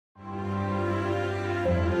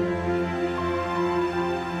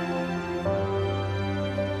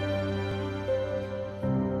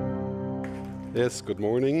Yes, good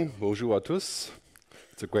morning. Bonjour à tous.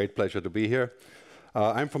 It's a great pleasure to be here.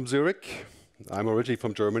 I'm from Zurich. I'm originally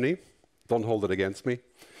from Germany. Don't hold it against me.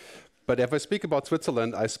 But if I speak about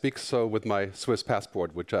Switzerland, I speak so with my Swiss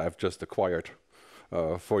passport, which I've just acquired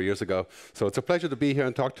 4 years ago. So it's a pleasure to be here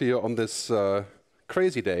and talk to you on this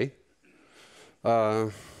crazy day.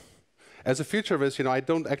 As a futurist, I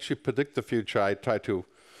don't actually predict the future. I try to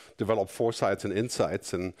develop foresights and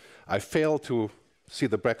insights, and I failed to see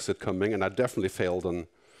the Brexit coming, and I definitely failed on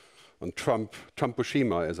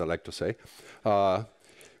Trump-Fukushima, as I like to say.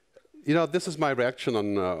 This is my reaction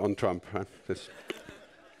on Trump. Right?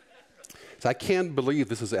 So I can't believe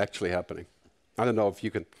this is actually happening. I don't know if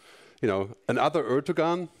you can, another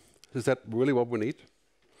Erdogan, is that really what we need?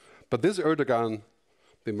 But this Erdogan,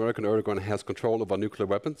 the American Erdogan, has control over nuclear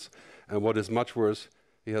weapons, and what is much worse,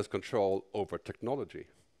 he has control over technology,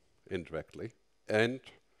 indirectly, and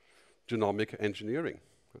genomic engineering.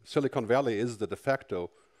 Silicon Valley is the de facto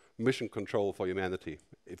mission control for humanity,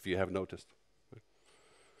 if you have noticed.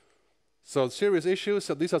 So serious issues.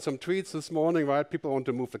 So these are some tweets this morning, right? People want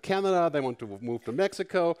to move to Canada, they want to move to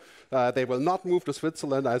Mexico. They will not move to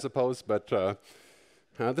Switzerland, I suppose, but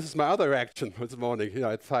this is my other reaction this morning.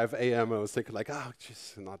 At 5 a.m. I was thinking like, oh,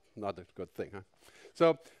 geez, not a good thing. Huh?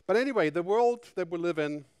 So, but anyway, the world that we live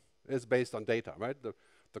in is based on data, right?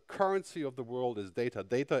 The currency of the world is data.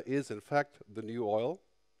 Data is, in fact, the new oil.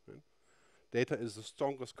 Right? Data is the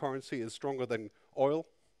strongest currency, is stronger than oil,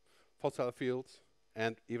 fossil fuels,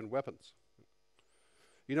 and even weapons.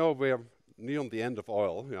 We're near the end of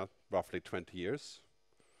oil, roughly 20 years.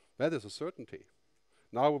 That is a certainty.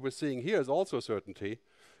 Now what we're seeing here is also a certainty,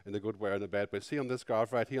 in the good way and the bad way. See on this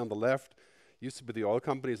graph right here on the left, used to be the oil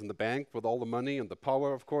companies and the bank with all the money and the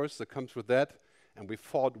power, of course, that comes with that. And we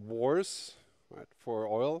fought wars, right, for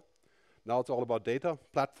oil. Now it's all about data,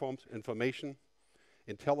 platforms, information,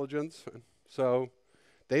 intelligence. So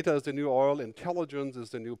data is the new oil, intelligence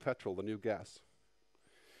is the new petrol, the new gas.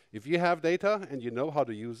 If you have data and you know how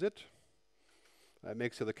to use it, that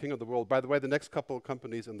makes you the king of the world. By the way, the next couple of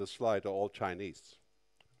companies in this slide are all Chinese.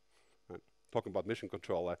 Right. Talking about mission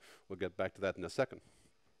control, we'll get back to that in a second.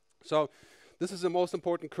 So this is the most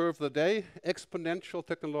important curve of the day, exponential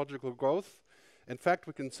technological growth. In fact,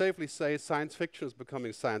 we can safely say science fiction is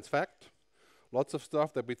becoming science fact. Lots of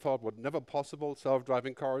stuff that we thought would never possible,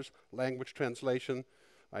 self-driving cars, language translation,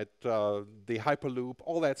 right, the Hyperloop,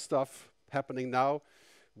 all that stuff happening now.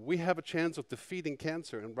 We have a chance of defeating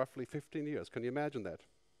cancer in roughly 15 years. Can you imagine that?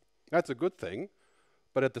 That's a good thing,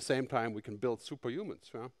 but at the same time, we can build superhumans.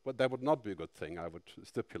 But that would not be a good thing, I would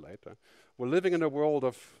stipulate. We're living in a world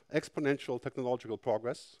of exponential technological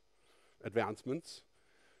progress, advancements.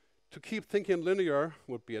 To keep thinking linear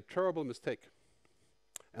would be a terrible mistake.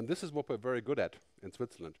 And this is what we're very good at in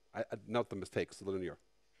Switzerland. Not the mistakes, the linear.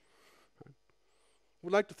 Right? We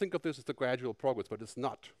like to think of this as the gradual progress, but it's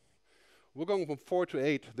not. We're going from 4 to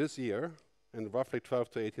 8 this year, in roughly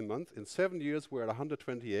 12 to 18 months. In 7 years, we're at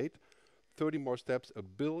 128, 30 more steps, 1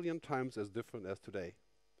 billion times as different as today.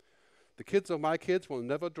 The kids of my kids will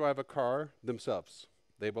never drive a car themselves.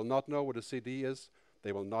 They will not know what a CD is.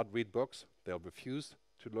 They will not read books. They'll refuse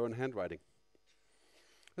to learn handwriting.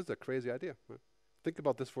 This is a crazy idea. Right? Think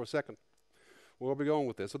about this for a second. Where are we going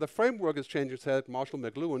with this? So the framework is changing, said Marshall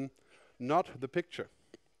McLuhan, not the picture.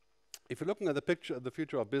 If you're looking at the picture of the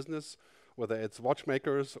future of business, whether it's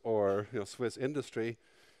watchmakers or Swiss industry,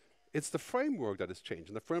 it's the framework that is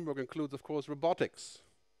changing. The framework includes, of course, robotics,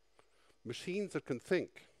 machines that can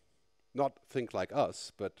think, not think like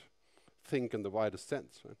us, but think in the widest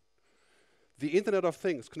sense. Right? The Internet of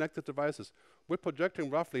Things, connected devices. We're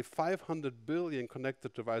projecting roughly 500 billion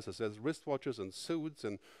connected devices as wristwatches and suits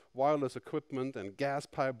and wireless equipment and gas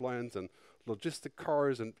pipelines and logistic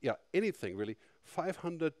cars and anything really.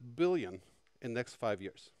 500 billion in the next 5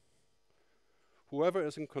 years. Whoever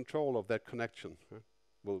is in control of that connection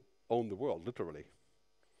will own the world, literally.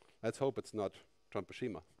 Let's hope it's not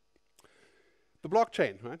Trump-Fukushima. The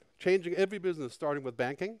blockchain, right? Changing every business, starting with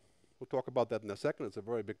banking. We'll talk about that in a second. It's a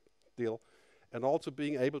very big deal. And also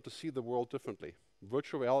being able to see the world differently.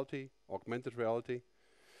 Virtual reality, augmented reality.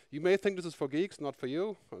 You may think this is for geeks, not for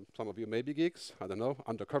you. Some of you may be geeks, I don't know,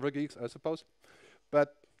 undercover geeks, I suppose.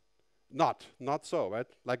 But not so, right?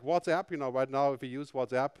 Like WhatsApp, right now if you use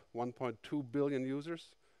WhatsApp, 1.2 billion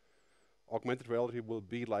users. Augmented reality will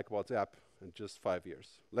be like WhatsApp in just 5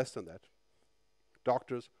 years, less than that.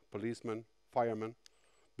 Doctors, policemen, firemen,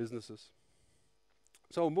 businesses.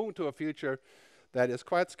 So moving to a future that is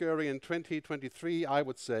quite scary. In 2023, I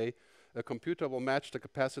would say, a computer will match the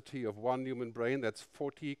capacity of one human brain. That's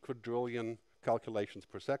 40 quadrillion calculations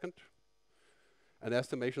per second. And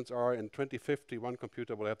estimations are in 2050, one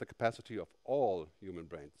computer will have the capacity of all human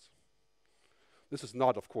brains. This is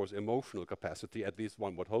not, of course, emotional capacity, at least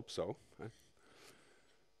one would hope so. Right?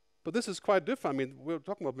 But this is quite different. I mean, we're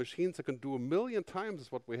talking about machines that can do 1 million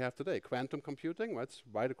times what we have today. Quantum computing, right? It's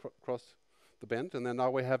right across the bend. And then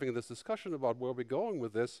now we're having this discussion about where we're going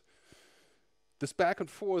with this back and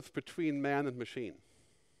forth between man and machine.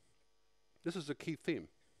 This is a key theme.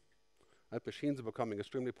 Right? Machines are becoming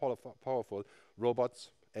extremely powerful. Robots,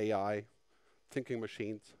 AI, thinking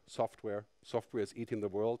machines, software. Software is eating the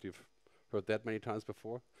world. You've heard that many times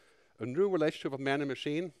before. A new relationship of man and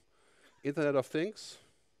machine. Internet of Things.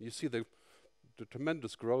 You see the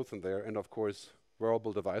tremendous growth in there. And of course,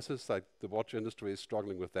 wearable devices, like the watch industry is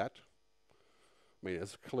struggling with that. I mean,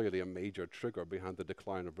 it's clearly a major trigger behind the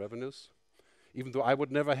decline of revenues. Even though I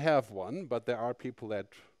would never have one, but there are people that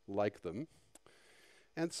like them.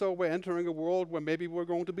 And so we're entering a world where maybe we're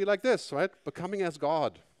going to be like this, right? Becoming as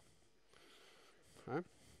God. Right?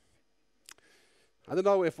 I don't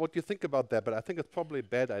know if what you think about that, but I think it's probably a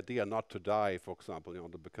bad idea not to die, for example,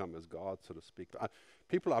 to become as God, so to speak.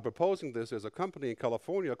 People are proposing this. There's a company in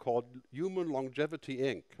California called Human Longevity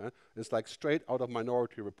Inc. It's like straight out of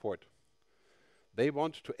Minority Report. They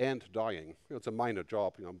want to end dying. It's a minor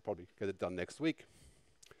job. I'll probably get it done next week.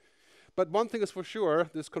 But one thing is for sure,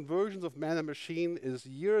 this convergence of man and machine is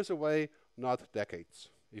years away, not decades.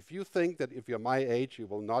 If you think that if you're my age, you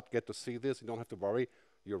will not get to see this, you don't have to worry,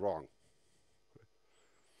 you're wrong.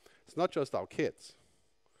 It's not just our kids.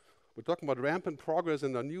 We're talking about rampant progress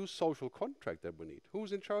in a new social contract that we need.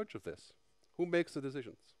 Who's in charge of this? Who makes the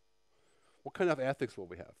decisions? What kind of ethics will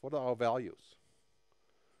we have? What are our values?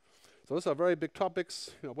 So those are very big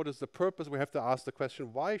topics. What is the purpose? We have to ask the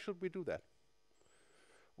question, why should we do that?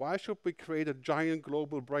 Why should we create a giant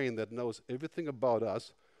global brain that knows everything about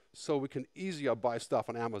us so we can easier buy stuff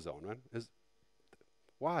on Amazon, right?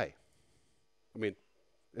 Why? I mean,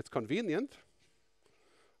 it's convenient.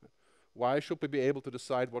 Why should we be able to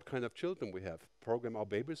decide what kind of children we have? Program our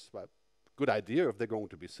babies? Well, good idea if they're going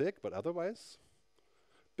to be sick, but otherwise,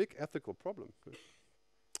 big ethical problem.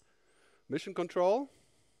 Mission control,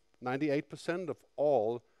 98% of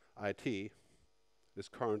all IT is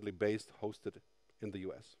currently hosted in the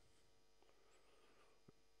US.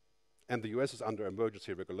 And the US is under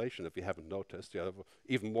emergency regulation, if you haven't noticed,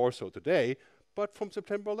 even more so today, but from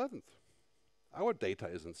September 11th. Our data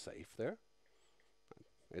isn't safe there.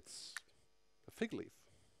 It's a fig leaf.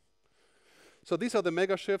 So these are the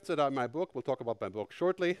mega shifts that are in my book. We'll talk about my book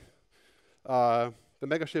shortly. The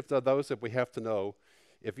mega shifts are those that we have to know.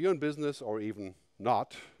 If you're in business or even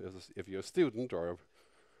not, if you're a student or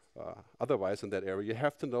otherwise in that area, you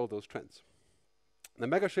have to know those trends. The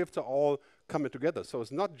mega shifts are all coming together. So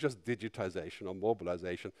it's not just digitization or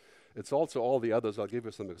mobilization. It's also all the others. I'll give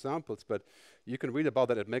you some examples, but you can read about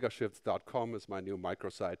that at megashifts.com. It's my new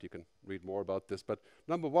microsite. You can read more about this. But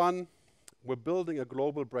number one, we're building a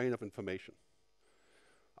global brain of information.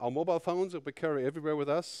 Our mobile phones that we carry everywhere with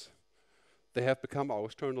us, they have become our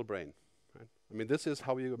external brain. Right? I mean, this is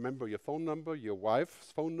how you remember your phone number, your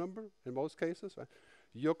wife's phone number in most cases, right?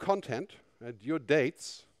 Your content, right? Your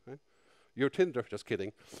dates, right? Your Tinder, just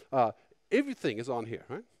kidding. Everything is on here,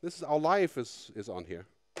 right? This is our life is on here.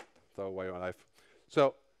 The way of life.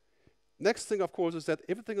 So next thing, of course, is that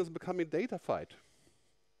everything is becoming datafied.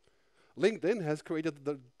 LinkedIn has created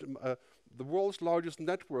the world's largest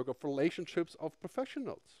network of relationships of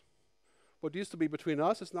professionals. What used to be between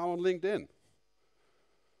us is now on LinkedIn.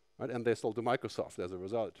 Right? And they sold to Microsoft as a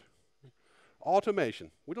result. Automation.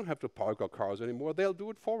 We don't have to park our cars anymore. They'll do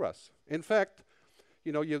it for us. In fact,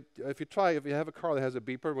 if you have a car that has a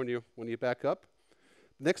beeper when you back up,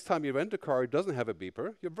 next time you rent a car, it doesn't have a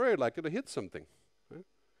beeper, you're very likely to hit something,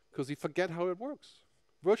 because you forget how it works.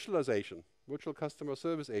 Virtualization, virtual customer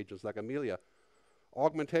service agents like Amelia,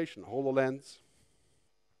 augmentation, HoloLens,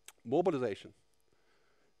 mobilization.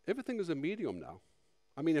 Everything is a medium now.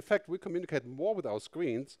 I mean, in fact, we communicate more with our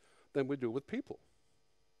screens than we do with people.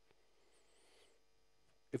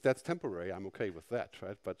 If that's temporary, I'm okay with that,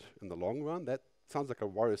 right? But in the long run, that sounds like a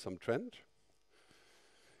worrisome trend.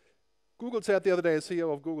 Google said the other day,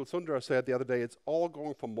 CEO of Google, Sundar, said the other day, it's all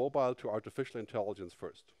going from mobile to artificial intelligence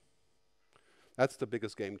first. That's the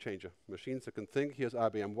biggest game changer. Machines that can think. Here's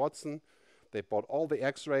IBM Watson. They bought all the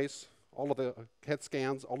X-rays, all of the CAT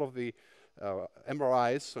scans, all of the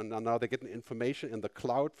MRIs, and now they're getting information in the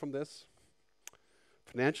cloud from this.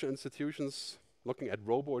 Financial institutions looking at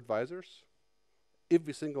robo-advisors.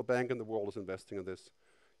 Every single bank in the world is investing in this.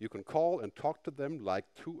 You can call and talk to them like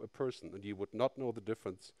to a person, and you would not know the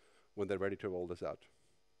difference when they're ready to roll this out.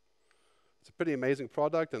 It's a pretty amazing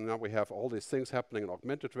product, and now we have all these things happening in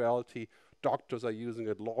augmented reality, doctors are using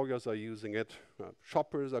it, lawyers are using it,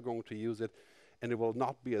 shoppers are going to use it, and it will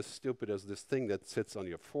not be as stupid as this thing that sits on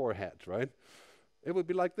your forehead, right? It will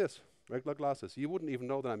be like this, regular glasses. You wouldn't even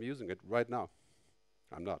know that I'm using it right now.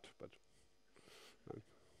 I'm not, but.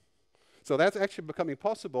 So that's actually becoming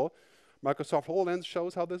possible. Microsoft HoloLens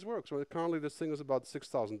shows how this works. Well, currently this thing is about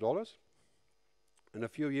 $6,000. In a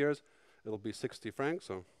few years, it'll be 60 francs,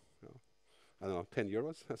 so I don't know, 10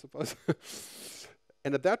 euros, I suppose.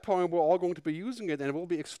 And at that point, we're all going to be using it, and it will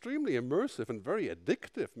be extremely immersive and very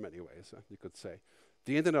addictive in many ways, you could say.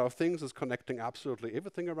 The Internet of Things is connecting absolutely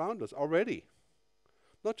everything around us already.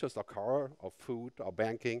 Not just our car, our food, our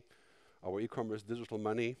banking, our e-commerce, digital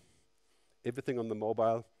money, everything on the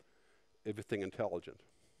mobile, everything intelligent.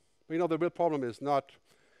 But, you know, the real problem is not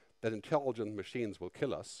that intelligent machines will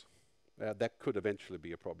kill us. That could eventually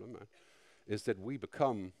be a problem. Is that we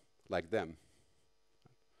become like them.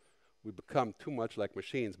 We become too much like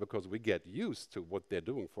machines because we get used to what they're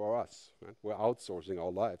doing for us. Right? We're outsourcing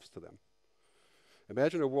our lives to them.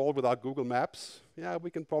 Imagine a world without Google Maps. Yeah,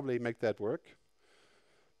 we can probably make that work.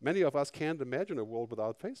 Many of us can't imagine a world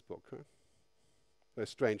without Facebook. Huh? A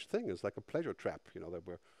strange thing. It's like a pleasure trap, you know, that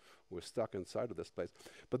we're stuck inside of this place.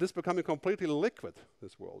 But this is becoming completely liquid,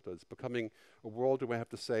 this world. It's becoming a world where we have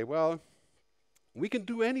to say, well, we can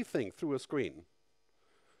do anything through a screen.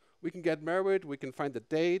 We can get married, we can find a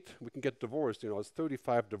date, we can get divorced. You know, it's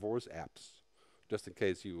 35 divorce apps, just in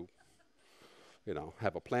case you know,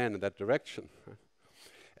 have a plan in that direction.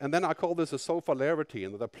 And then I call this a sofalarity,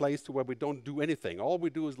 another place to where we don't do anything. All we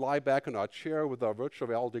do is lie back in our chair with our virtual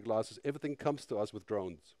reality glasses. Everything comes to us with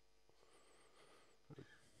drones.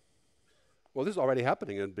 Well, this is already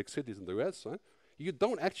happening in big cities in the US. Right? You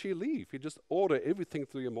don't actually leave. You just order everything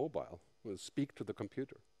through your mobile and speak to the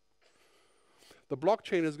computer. The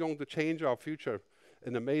blockchain is going to change our future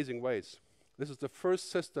in amazing ways. This is the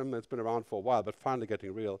first system that's been around for a while, but finally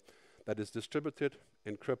getting real, that is distributed,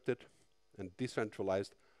 encrypted, and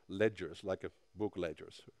decentralized ledgers, like a book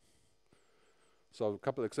ledgers. So a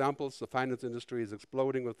couple of examples. The finance industry is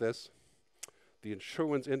exploding with this. The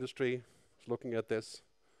insurance industry is looking at this,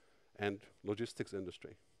 and logistics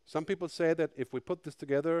industry. Some people say that if we put this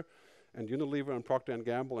together, and Unilever and Procter &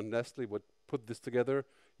 Gamble and Nestle would put this together,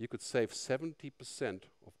 you could save 70%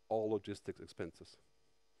 of all logistics expenses.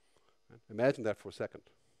 Right? Imagine that for a second.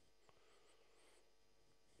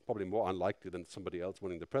 Probably more unlikely than somebody else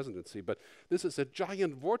winning the presidency, but this is a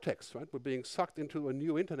giant vortex, right? We're being sucked into a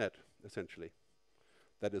new internet, essentially.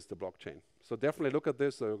 That is the blockchain. So definitely look at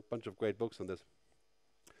this. There are a bunch of great books on this.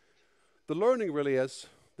 The learning really is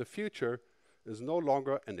the future is no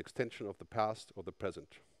longer an extension of the past or the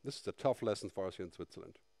present. This is a tough lesson for us here in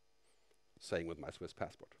Switzerland, saying with my Swiss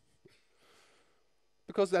passport.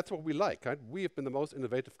 Because that's what we like, right? We have been the most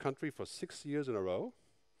innovative country for 6 years in a row,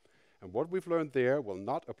 and what we've learned there will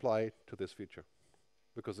not apply to this future,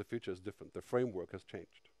 because the future is different. The framework has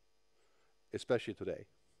changed, especially today.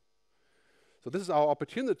 So this is our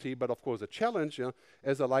opportunity, but of course a challenge, you know,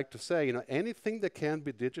 as I like to say, you know, anything that can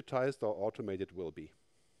be digitized or automated will be.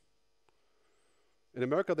 In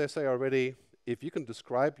America, they say already, if you can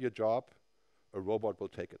describe your job, a robot will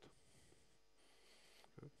take it.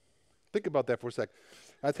 Think about that for a sec.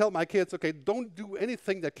 I tell my kids, okay, don't do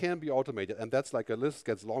anything that can be automated. And that's like a list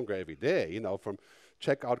gets longer every day, you know, from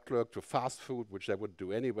checkout clerk to fast food, which they would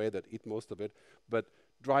do anyway, that eat most of it. But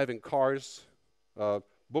driving cars,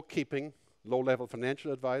 bookkeeping, low-level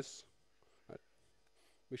financial advice. Right?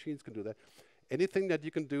 Machines can do that. Anything that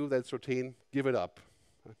you can do that's routine, give it up.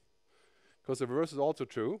 Because the reverse is also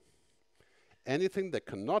true. Anything that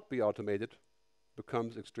cannot be automated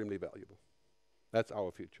becomes extremely valuable. That's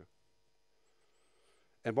our future.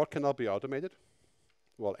 And what cannot be automated?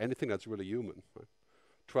 Well, anything that's really human. Right?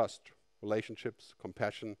 Trust, relationships,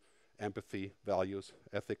 compassion, empathy, values,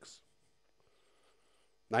 ethics.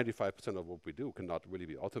 95% of what we do cannot really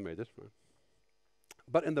be automated. Right?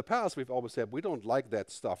 But in the past, we've always said we don't like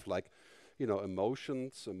that stuff like, you know,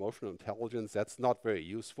 emotions, emotional intelligence. That's not very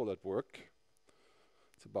useful at work.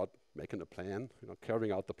 It's about making a plan, you know,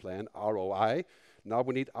 carrying out the plan, ROI. Now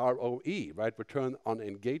we need ROE, right? Return on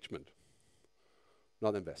engagement,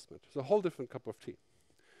 not investment. It's a whole different cup of tea.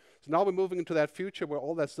 So now we're moving into that future where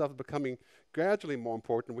all that stuff is becoming gradually more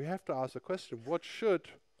important. We have to ask the question, what should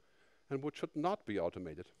and what should not be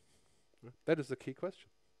automated? Right? That is the key question.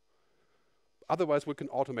 Otherwise, we can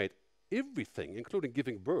automate everything, including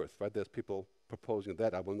giving birth, right? There's people proposing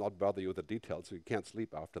that. I will not bother you with the details, so you can't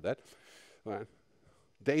sleep after that. Right?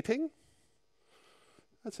 Dating,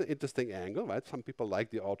 that's an interesting angle, right? Some people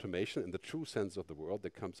like the automation in the true sense of the word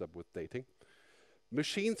that comes up with dating.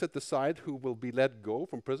 Machines that decide who will be let go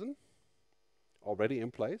from prison, already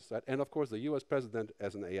in place, right? And of course the US president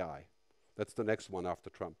as an AI. That's the next one after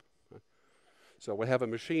Trump. Right? So we have a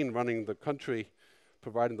machine running the country,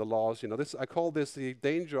 providing the laws. You know, I call this the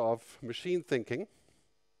danger of machine thinking.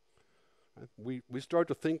 Right? We start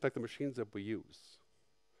to think like the machines that we use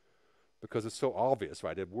because it's so obvious,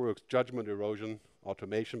 right? It works. Judgment erosion,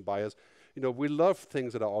 automation bias. You know, we love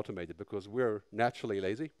things that are automated because we're naturally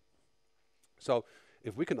lazy. So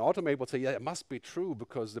if we can automate, we'll say, yeah, it must be true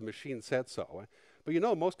because the machine said so. Right? But you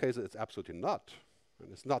know, in most cases, it's absolutely not.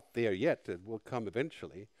 And it's not there yet. It will come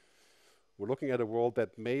eventually. We're looking at a world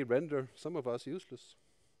that may render some of us useless.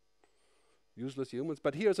 Useless humans.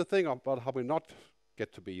 But here's the thing about how we not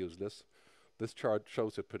get to be useless. This chart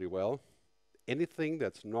shows it pretty well. Anything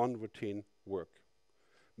that's non-routine work,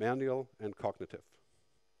 manual and cognitive.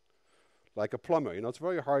 Like a plumber, you know, it's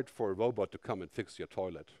very hard for a robot to come and fix your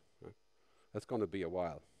toilet. Right? That's going to be a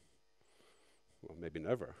while. Well, maybe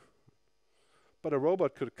never. But a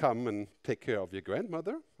robot could come and take care of your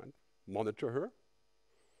grandmother and monitor her,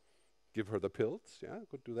 give her the pills, yeah,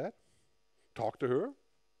 could do that. Talk to her.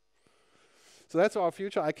 So that's our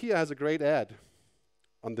future. IKEA has a great ad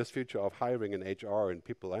on this future of hiring in HR and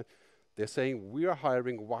people. They're saying we are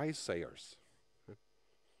hiring why-sayers.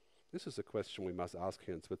 This is a question we must ask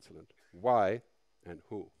here in Switzerland. Why and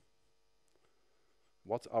who?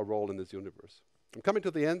 What's our role in this universe? I'm coming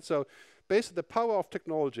to the end. So basically the power of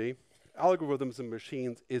technology, algorithms and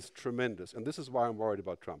machines is tremendous. And this is why I'm worried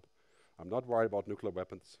about Trump. I'm not worried about nuclear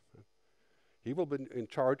weapons. He will be in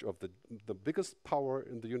charge of the biggest power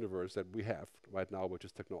in the universe that we have right now, which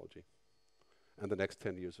is technology, and the next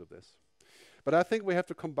 10 years of this. But I think we have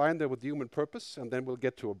to combine that with human purpose, and then we'll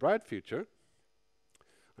get to a bright future.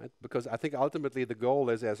 Right? Because I think ultimately the goal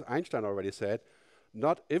is, as Einstein already said,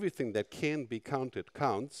 not everything that can be counted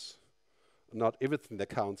counts. Not everything that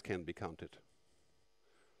counts can be counted.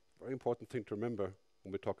 Very important thing to remember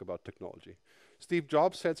when we talk about technology. Steve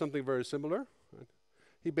Jobs said something very similar. Right?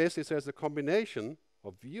 He basically says the combination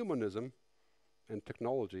of humanism and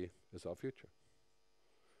technology is our future.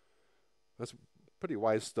 That's pretty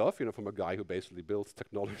wise stuff, you know, from a guy who basically builds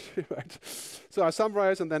technology, right? So I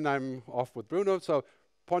summarize, and then I'm off with Bruno. So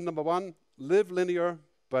point number one, live linear,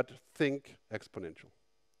 but think exponential.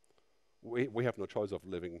 We have no choice of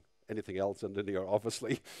living anything else than linear,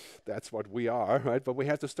 obviously. That's what we are, right? But we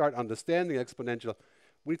have to start understanding exponential.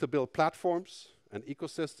 We need to build platforms and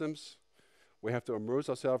ecosystems. We have to immerse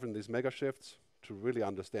ourselves in these mega shifts to really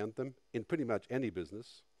understand them in pretty much any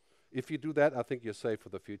business. If you do that, I think you're safe for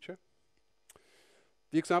the future.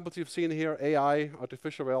 The examples you've seen here, AI,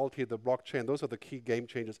 artificial reality, the blockchain, those are the key game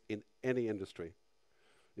changers in any industry.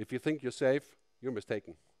 If you think you're safe, you're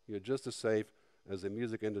mistaken. You're just as safe as the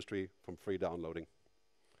music industry from free downloading.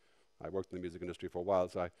 I worked in the music industry for a while,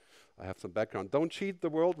 so I have some background. Don't cheat the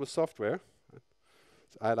world with software.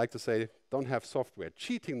 I like to say, don't have software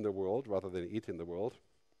cheating the world rather than eating the world.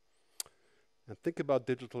 And think about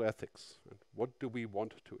digital ethics. What do we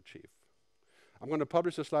want to achieve? I'm going to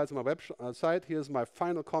publish the slides on my website. Here's my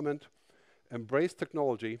final comment. Embrace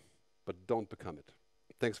technology, but don't become it.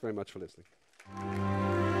 Thanks very much for listening.